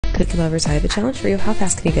cookie lovers, I have a challenge for you. How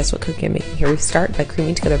fast can you guess what cookie I'm making? Here we start by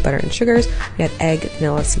creaming together butter and sugars. We add egg,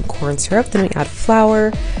 vanilla, some corn syrup. Then we add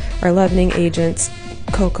flour, our leavening agents,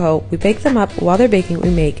 cocoa. We bake them up. While they're baking,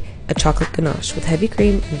 we make a chocolate ganache with heavy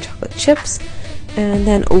cream and chocolate chips. And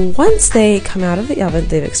then once they come out of the oven,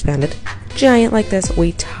 they've expanded giant like this,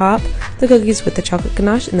 we top the cookies with the chocolate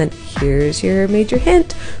ganache, and then here's your major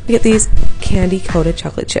hint. We get these candy coated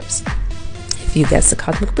chocolate chips. If you guessed the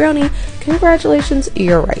cosmic brownie, congratulations,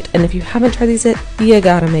 you're right. And if you haven't tried these yet, you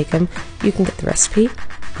gotta make them. You can get the recipe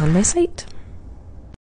on my site.